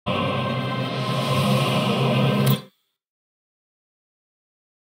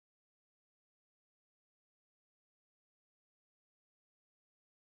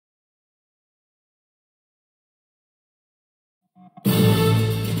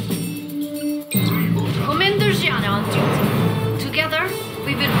Commanders on duty. Together,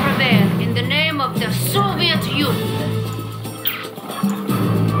 we will prevail in the name of the Soviet Union.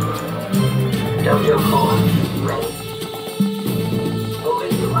 Dojo core ready.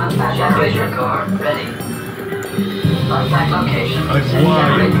 Moving to unpack generator core ready. Unpack location.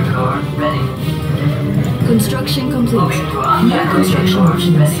 Generator core ready. Construction complete. Moving to New construction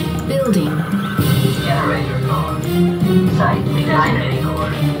options. ready. Building. Generator core. Site refinery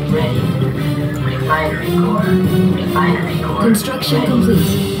core ready. Refinery core. Refinery core. Construction ready.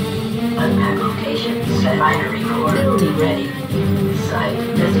 complete. Unpack location. Refinery core Building. ready. Site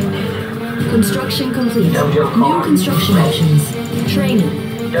designated. Construction complete. Dojo New core. construction Ready. options. Training.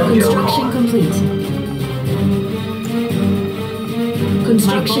 Dojo Construction core. complete.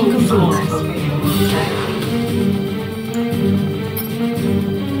 Construction complete.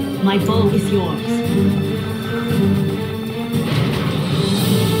 My bow is yours.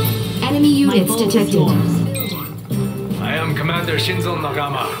 Enemy My units bow is detected. yours. I am Commander Shinzo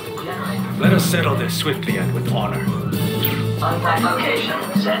Nagama. Let us settle this swiftly and with honor. Unpack location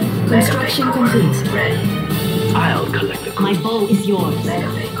set. Construction Megabit core complete. ready. I'll collect the My bow is yours.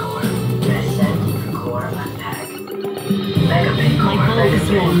 Megabit core reset. Core unpack. Megabit core. My bow is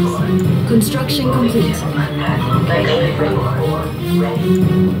yours. Construction complete. Unpack. Megabit core ready.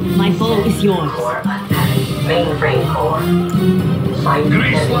 My bow is yours. Core unpack. Mainframe core. Site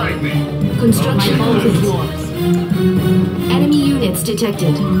Grease ready. lightning! My Construction bow is complete. yours. Enemy units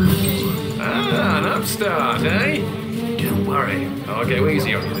detected. Ah, an upstart, eh? Don't worry, I'll go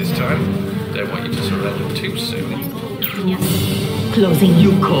easy on you this time. Don't want you to surrender too soon. Yes. Closing.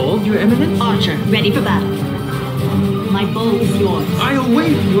 You called, Your Eminence? Archer, ready for battle. My bow is yours. I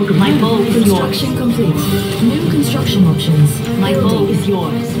await your My bow is yours. Construction complete. New construction options. My bow Building. is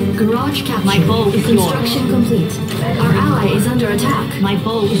yours. Garage captured. My bow is Construction complete. Our ally is under attack. My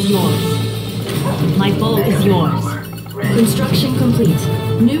bow is yours. My bow is yours. Construction complete.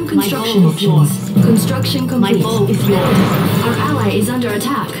 New construction bow is options. yours. Construction My complete. bow is yours. Our ally is under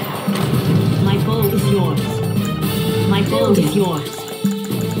attack. My bow is yours. My bow is yours.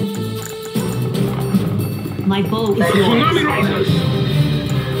 My bow is yours.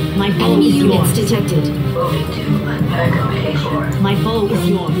 My bow Enemy is units yours. detected. Moving to unpack location. My bow is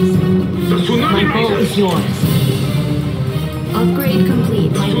yours. My bow is yours. Upgrade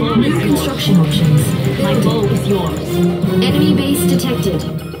complete. My bow New is yours. construction options. My bow Building. is yours. Enemy base detected.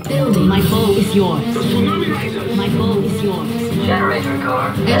 Building. My bow is yours. My bow is yours. Generator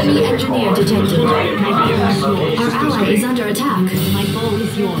core. Enemy engineer detected. My bow is yours. Our ally is under attack. My bow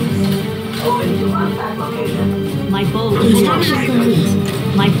is yours. Moving to unpack location. My bow is Construction yours.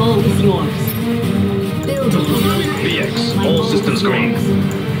 complete. My bow is yours. Building. VX, My all bow systems is green.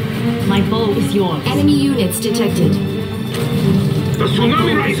 yours. My bow is yours. Enemy units detected. The My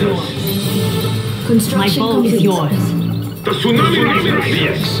bow is yours. My Construction bow complete. is yours. The Tsunami Tank!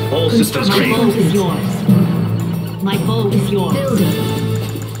 VX, all systems My Construction bow green. is yours. My bow is yours. Building.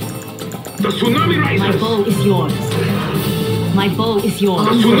 The Tsunami My bow is yours. My bow is yours.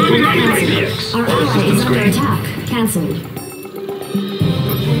 Onward. VX, Our all ally is systems under green. attack. Cancelled.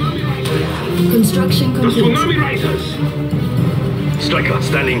 Construction complete. Striker,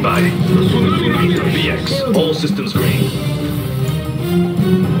 standing by. VX, all systems green.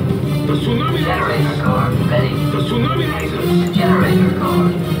 Generator core ready. Generator core.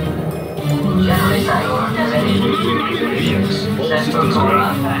 Generator core ready. VX, all Central systems core green.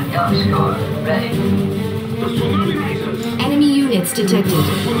 unpack. Dumps core ready. Enemy units detected.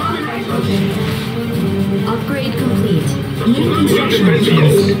 Upgrade complete. New construction options.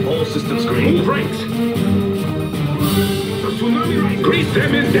 VX, all systems green. Grease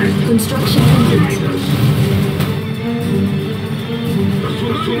them in death. Construction complete.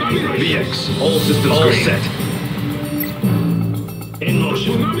 VX, all systems green. Set. In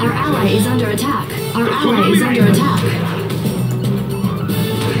motion. Our ally is under attack. Our ally is under attack.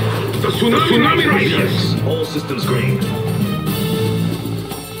 VX, all systems green.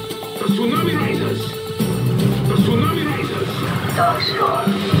 Dumps core.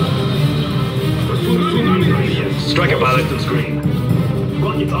 VX, striker pilot systems green.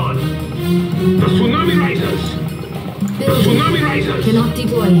 Rocket on. Building. Cannot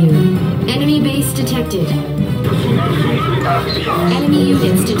deploy here. Enemy base detected. Dumps core. Enemy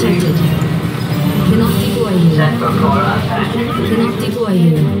units detected. Cannot deploy here. Central core unpack. Cannot deploy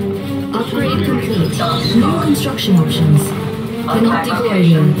here. Upgrade complete. New construction options. Cannot deploy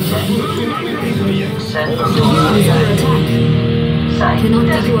here. Central Is core under unpack. attack. Site Cannot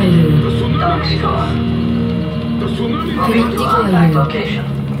deploy here. Dumps core. Moving Cannot to deploy unpack here. location.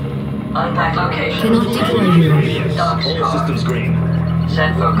 Unpack location. Cannot deploy here. Dock All score. systems green.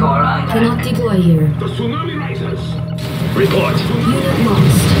 Set for core unpack. Cannot deploy here. The tsunami rises. Report. Unit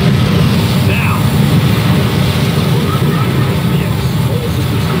lost. Now. Yes. All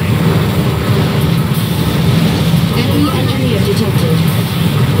systems green. Enemy engineer detected.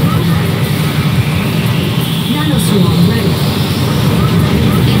 Nanoswarm ready.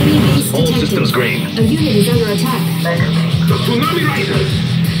 Enemy base All detected. systems green. A unit is under attack. The tsunami rises.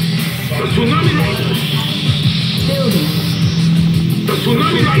 The tsunami rises. Building. The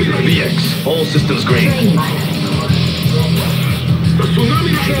tsunami rises. VX. All systems green. Training. The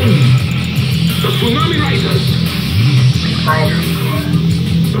tsunami rises. Training. The tsunami rises.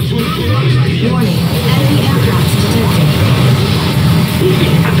 The tsunami rises. Warning. Enemy aircraft detected.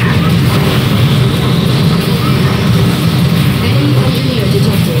 Enemy engineer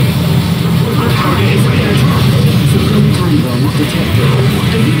detected. Our ally is under attack. Supreme time bomb detected.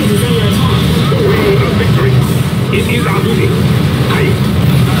 A unit is under attack. The way of victory. It is our duty. Aye.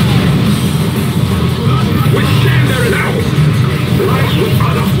 We stand there now. Lives with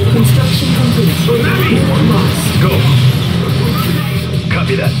honor. Construction complete. Tsunami. Unit lost. Go.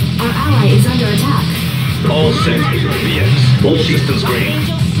 Copy that. Our ally is under attack. All set. VX. All systems green.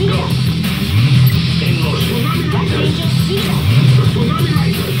 Go. In motion. The tsunami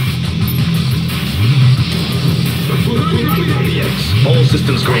rises. The tsunami rises. VX. All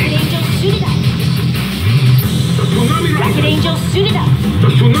systems green. The tsunami rises. Angel, suit it up. The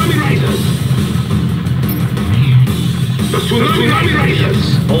tsunami rises. The tsunami rises.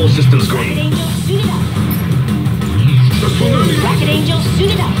 VX. All systems green. Angel, suit it up. The tsunami rises. Rocket Angel,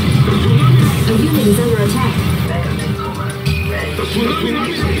 suit it up. The tsunami rises. A unit is under attack. The tsunami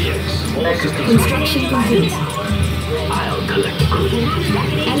rises. VX. All systems green. Construction complete. I'll collect the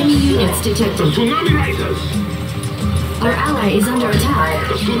tsunami. Enemy units The detected. tsunami rises. Our ally is under attack.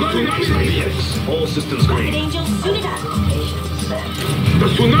 The tsunami rises. VX. All systems Rocket green. Angel, suit it up. The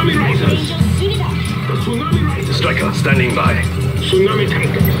tsunami rises. Angel, suit it up. The tsunami rises. Striker, standing by. Tsunami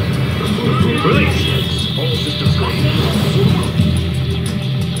tank. The tsunami Release. All systems green.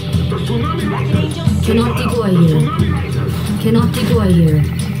 The tsunami rises. Cannot deploy here. Tsunami rises. Cannot deploy here.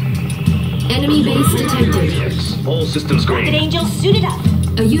 Enemy base detected. VX. All systems Rocket green. Angel, suit it up.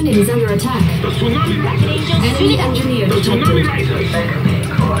 A unit is under attack. The tsunami Rocket rises. Angel, suit Enemy it up. engineer The tsunami detected. rises.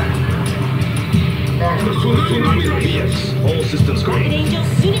 The tsunami rises. VX. All systems Rocket green. Angel,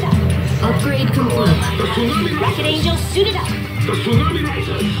 suit it up. Upgrade complete. The tsunami rises. Rocket Angel, suit it up. The tsunami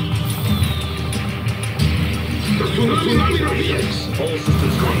rises. The tsunami rises. VX. All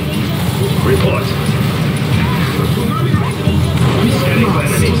systems green. Report. The tsunami rises. Scanning for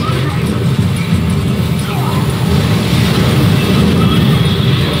enemies.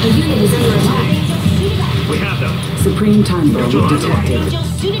 A unit is under attack. Suit it up. We have them. Supreme time bomb detected. Angel,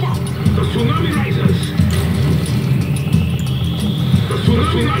 suit it up. The tsunami rises. The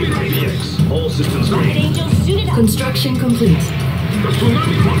tsunami rises. VX. All systems Rocket green. Angel, suit it up. Construction complete. The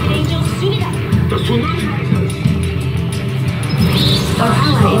tsunami Rocket rises. Angel, suit it up. The tsunami rises. Our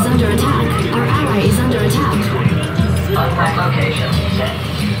ally is under attack. Our ally is under attack. Unpack location. Set.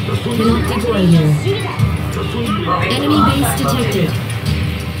 Cannot deploy here. Suit it up. The tsunami Moving Enemy to base unpack detected. location.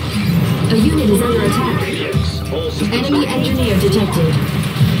 A unit is under attack. VX. All systems Enemy green. engineer detected.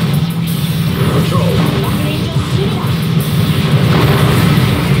 Control. Rocket Angel, suit it up.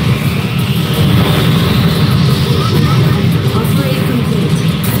 Upgrade complete.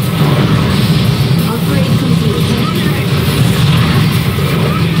 Upgrade complete.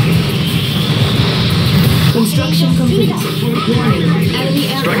 Construction complete. Warning. Enemy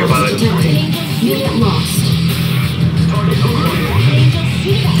Striker aircraft pilot. detected. Unit lost. Rocket Angel,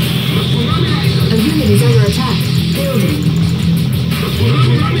 suit it up. A unit is under attack. Building.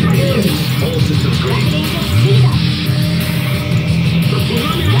 Building. All systems green. Rocket Angel, suit it up.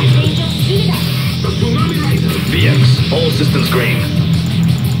 Rocket Angel, suit it up. VX. All systems green.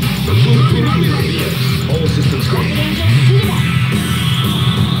 VX. All systems Rocket green. Angel, suit it up.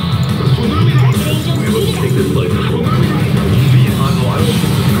 Rocket Angel, suit it up. Take this place.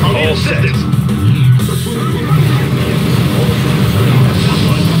 All set.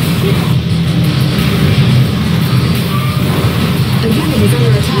 A unit is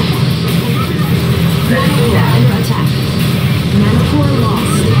under attack. Nanocore under attack. Nanocore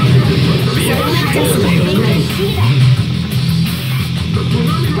lost. Settlement decimator ready. Suit it up.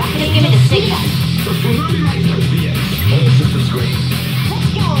 Rocket Angel, give it a signal. VX. All systems green. Let's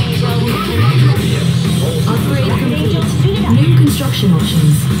go, Angel. VX. All Upgrade complete.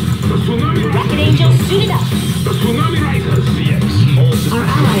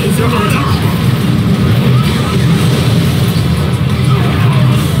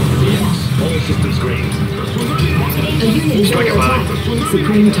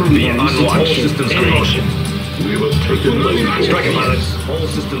 Supreme time The bomb unwatched. detected. In motion. We will take it by force. Striker pilots. All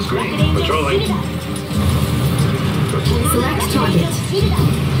systems green. Patrolling. Select target.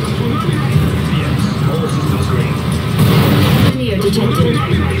 All systems green. Engineer detected.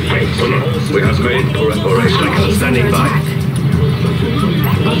 We have made preparation. Ally is under Standing by. attack.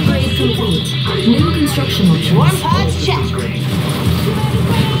 Upgrade complete. New construction options. Warm pods check.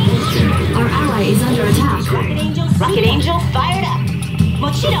 Our ally is under attack. Rocket Angel fired up.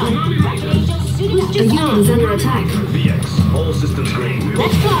 Mochiro. A unit is under attack. VX. All systems green.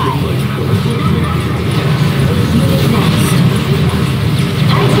 Let's fly. Unit lost.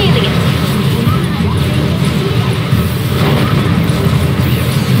 I'm tailing it.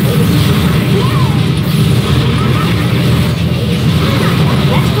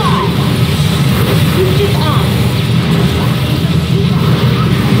 Let's fly. Boosters on.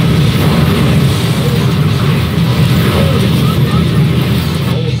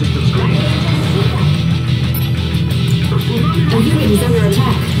 All systems green. A unit is under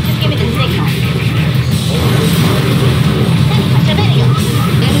attack. Just give me the signal.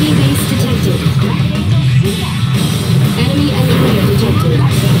 Enemy base detected. Enemy engineer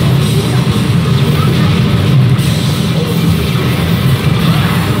detected.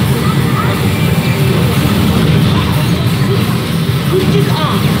 Boosters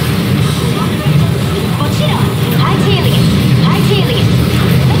on. Mochiro. Hightailing it. Hightailing it.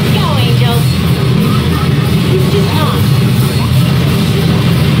 Let's go, Angel. Boosters on.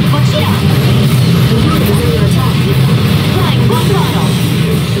 Mochiro. A unit is under attack. Flying full throttle.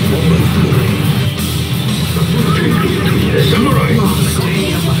 Samurai.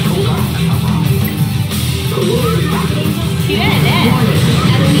 You're in there.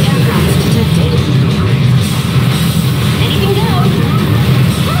 Enemy aircraft detected. Anything goes.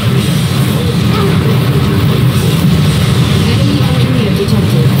 Enemy engineer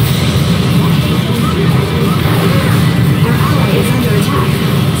detected. Our ally is under attack.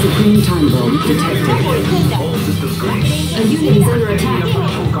 Supreme time bomb detected. A unit is under attack.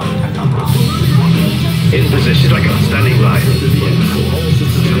 In position. Striker. Standing by. All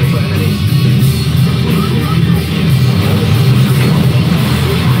systems green.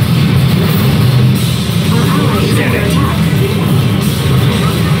 Our ally is under attack.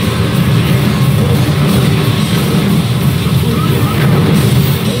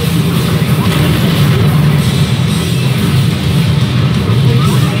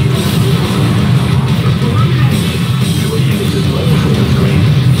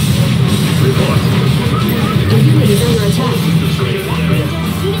 A unit is under attack.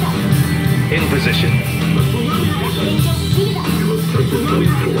 In position.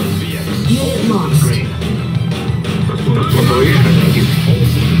 Unit lost.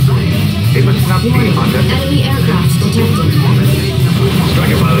 It must not be under. Enemy aircraft detected.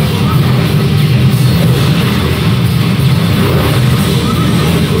 Striker pilot.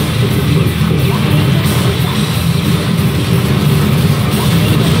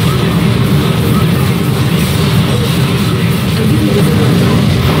 A unit is under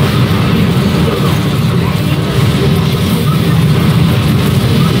attack.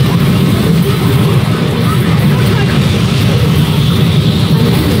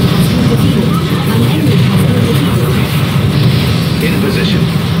 An enemy has been defeated. In position.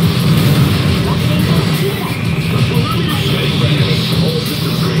 All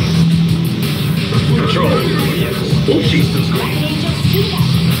systems green. Control. All systems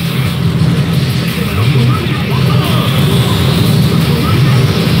green.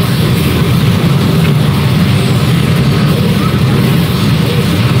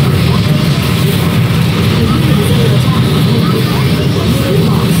 A unit is under attack. Unit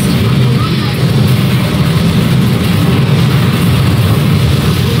lost.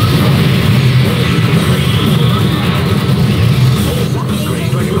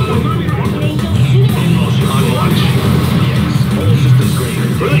 On watch. All systems green.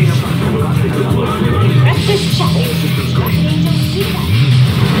 Release. Breakfast check. All systems green.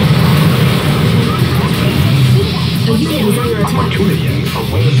 A unit is under attack.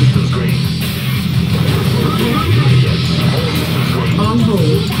 All systems green. On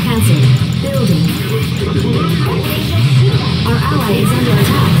hold. Cancelled. Building. Our ally is under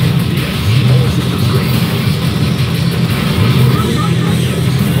attack. All systems green.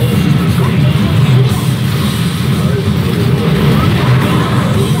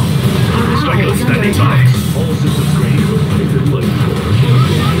 Our ally Striker is under standing attack. by. All systems green.